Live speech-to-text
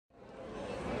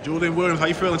Julian Williams, how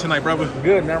you feeling tonight, brother?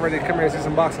 Good, man. I'm ready to come here and see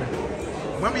some boxing.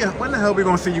 When the hell we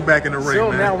gonna see you back in the ring,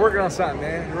 soon, man? Now working on something,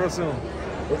 man. Real soon.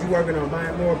 What you working on?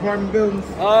 Buying more apartment buildings?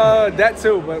 That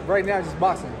too, but right now just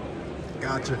boxing.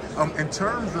 Gotcha. In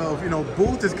terms of,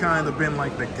 Booth has kind of been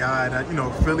like the guy that,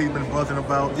 Philly's been buzzing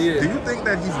about. Yeah. Do you think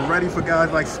that he's ready for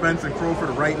guys like Spence and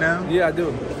Crawford right now? Yeah, I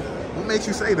do. What makes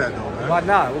you say that, though, man? Why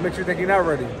not? What makes you think he's not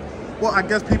ready? Well, I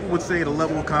guess people would say the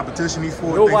level of competition he's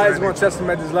for. Nobody's going to test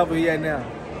him at this level he at now.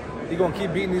 He's going to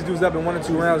keep beating these dudes up in 1 or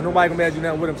 2 rounds. Nobody going to be able to do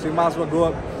nothing with him, so he might as well go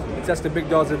up and test the big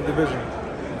dogs of the division.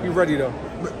 He's ready, though.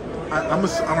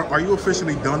 Are you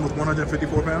officially done with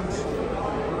 154 pounds?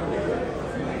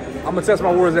 I'm going to test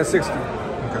my words at 60.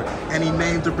 Okay. Any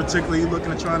names in particular you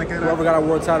looking at trying to get at? Whoever got a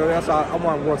world title, that's all, I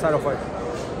want a world title fight.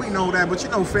 We know that, but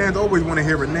fans always want to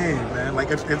hear a name, man.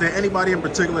 Like, is there anybody in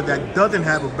particular that doesn't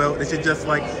have a belt that you're just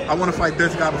like, I want to fight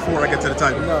this guy before I get to the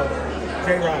title? No.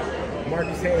 J-Rock,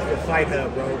 Marcus Hayes for Fight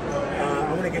Hub, bro.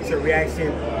 I want to get your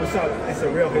reaction. What's up? It's a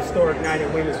real historic night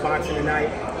in women's boxing tonight.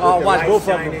 I'll watch both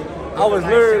of them. I was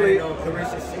literally, I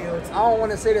don't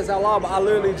want to say this out loud, but I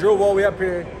literally drove all the way up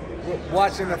here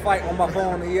watching the fight on my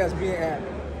phone, the ESPN app.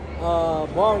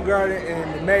 Baumgartner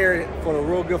and the Mayer for a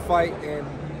real good fight. And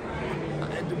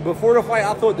before the fight,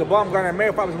 I thought the Baumgartner and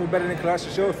Mayer fight was going to be better than Clarissa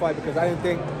Show's fight because I didn't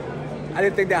think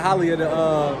that highly of the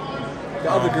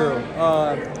other girl,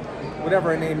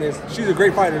 whatever her name is. She's a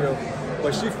great fighter though,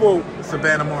 but she fought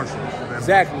Savannah Marshall.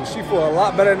 Exactly, she fought a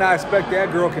lot better than I expected. That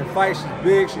girl can fight. She's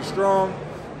big, she's strong,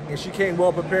 and she came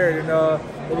well prepared. And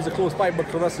it was a close fight, but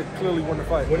Clarissa clearly won the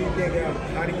fight. What do you think?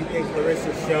 How do you think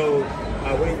Clarissa showed?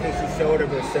 What do you think she showed of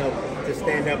herself to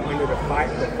stand up under the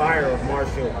fire of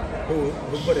Marshall, who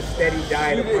put a steady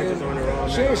diet of punches on her all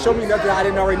night? She didn't show me nothing I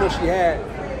didn't already know she had.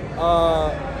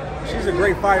 She's a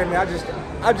great fighter, man.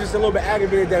 I'm just a little bit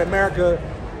aggravated that America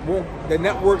won't, the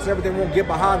networks and everything won't get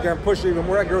behind her and push her even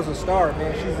more. That girl's a star,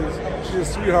 man. She's a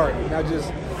sweetheart, and I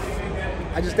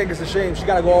just think it's a shame. She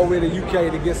got to go all the way to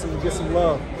UK to get some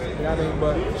love. You know what I mean?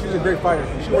 But she's a great fighter.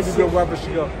 She wants to go wherever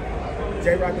she go.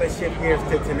 J-Rock, let's shift gears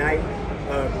to tonight.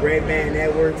 Breadman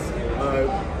Edwards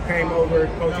came over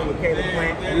coaching with Caleb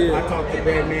Plant. Yeah. I talked to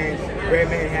Breadman.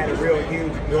 Breadman had a real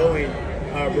huge glowing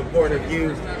report of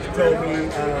you. He told me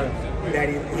that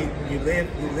you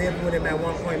lived with him at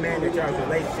one point, man, that y'all's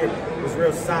relationship was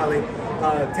real solid.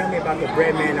 Tell me about the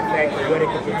Breadman effect and what it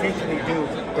could potentially do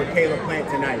for Caleb Plant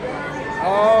tonight.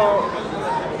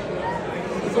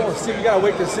 We're going to see. We got to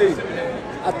wait to see.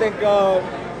 I think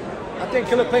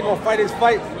Caleb Plant going to fight his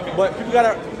fight, but people got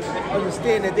to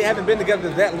understand that they haven't been together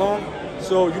that long,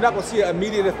 so you're not going to see an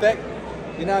immediate effect.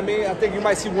 You know what I mean? I think you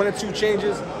might see 1 or 2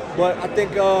 changes, but I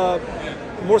think the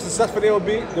more successful they will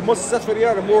be, the more successful they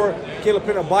are, the more Caleb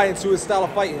Plant will buy into his style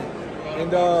of fighting. And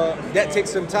that takes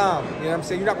some time. You know what I'm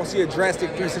saying? You're not going to see a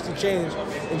drastic 360 change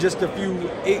in just a few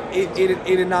 8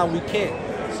 and 9 week camp.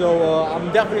 So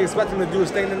I'm definitely expecting him to do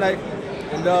his thing tonight,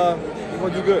 and we're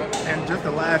going to do good. And just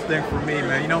the last thing for me,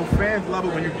 man, fans love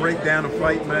it when you break down a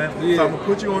fight, man. Yeah. So I'm going to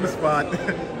put you on the spot.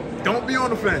 Don't be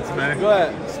on the fence, man. Go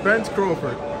ahead. Spence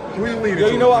Crawford. Who you leaning Yo,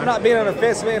 to, you know, man? I'm not being on the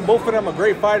fence, man. Both of them are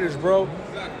great fighters, bro.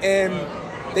 And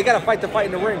they got to fight the fight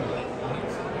in the ring.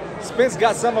 Spence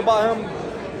got something about him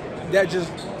that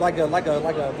just like a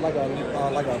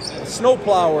snow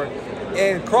plower,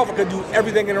 and Crawford could do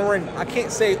everything in the ring. I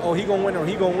can't say, oh, he gonna win or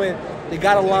he gonna win. They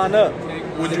gotta line up.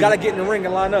 They gotta get in the ring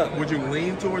and line up. Would you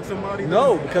lean towards somebody?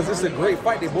 No, because it's a great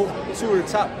fight. They both 2 of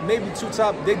the top, maybe 2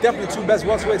 top. They definitely 2 best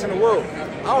welterweights in the world.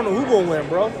 I don't know who gonna win,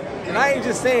 bro. And I ain't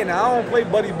just saying that. I don't play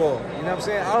buddy ball. You know what I'm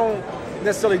saying? I don't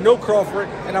necessarily know Crawford,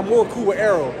 and I'm more cool with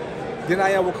Arrow than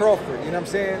I am with Crawford. You know what I'm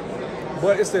saying?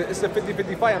 But it's a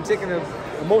 50-50 fight. I'm taking the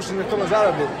emotions and feelings out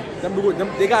of it.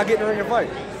 They gotta get in the ring and fight.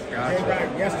 Gotcha.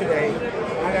 Yesterday,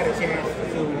 I got a chance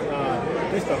to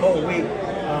just the whole week.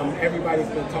 Everybody's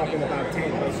been talking about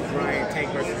Tank versus Ryan,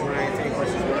 Tank versus Ryan, Tank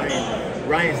versus Ryan.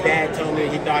 Ryan's dad told me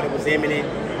he thought it was imminent.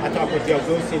 I talked with Joe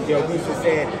Goose, and Joe Goose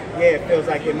said, yeah, it feels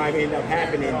like it might end up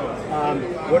happening.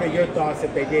 What are your thoughts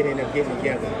if they did end up getting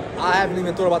together? I haven't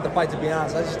even thought about the fight, to be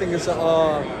honest. I just think it's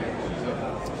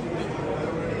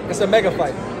a mega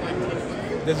fight.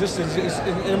 There's just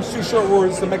in too short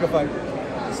words, it's a mega fight.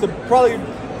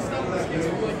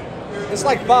 It's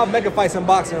like 5 mega fights in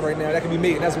boxing right now that can be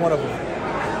made, and that's one of them.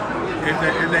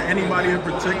 Is there anybody in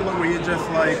particular where you're just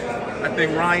like, I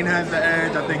think Ryan has the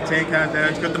edge, I think Tank has the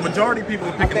edge, because the majority of people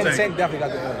are picking Tank. I think Tank definitely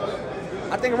got the edge.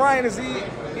 I think Ryan is he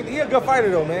a good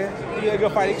fighter though, man. He a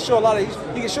good fighter. He can show a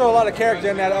lot of character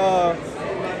in that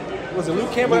was it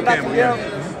Luke Campbell that knocked him down?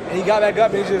 And he got back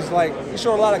up and he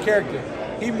showed a lot of character.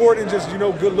 he more than just, you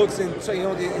know, good looks and, you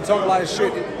know, and talking a lot of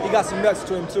shit. He got some nuts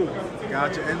to him too.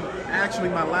 Gotcha. And actually,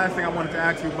 my last thing I wanted to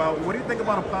ask you about, what do you think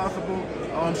about a possible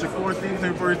Shakur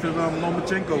Stevenson versus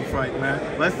Lomachenko fight,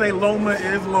 man? Let's say Loma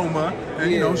is Loma,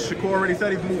 and you know, Shakur already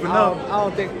said he's moving up. I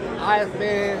don't think,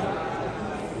 man.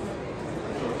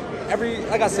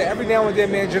 Like I said, every now and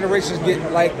then, man, generations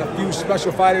get like a few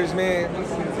special fighters, man,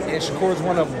 and Shakur's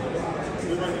one of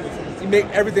them. He make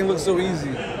everything look so easy.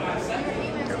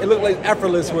 It looked like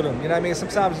effortless with him, you know what I mean?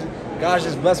 Sometimes guys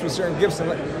just blessed with certain gifts, and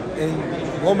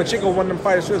Lomachenko, one of them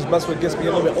fighters who is blessed with gifts, being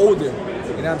a little bit older, you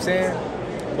know what I'm saying?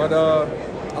 But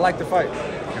I like the fight.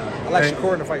 I like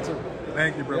Shakur in the fight too.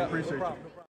 Thank you, bro. Appreciate it.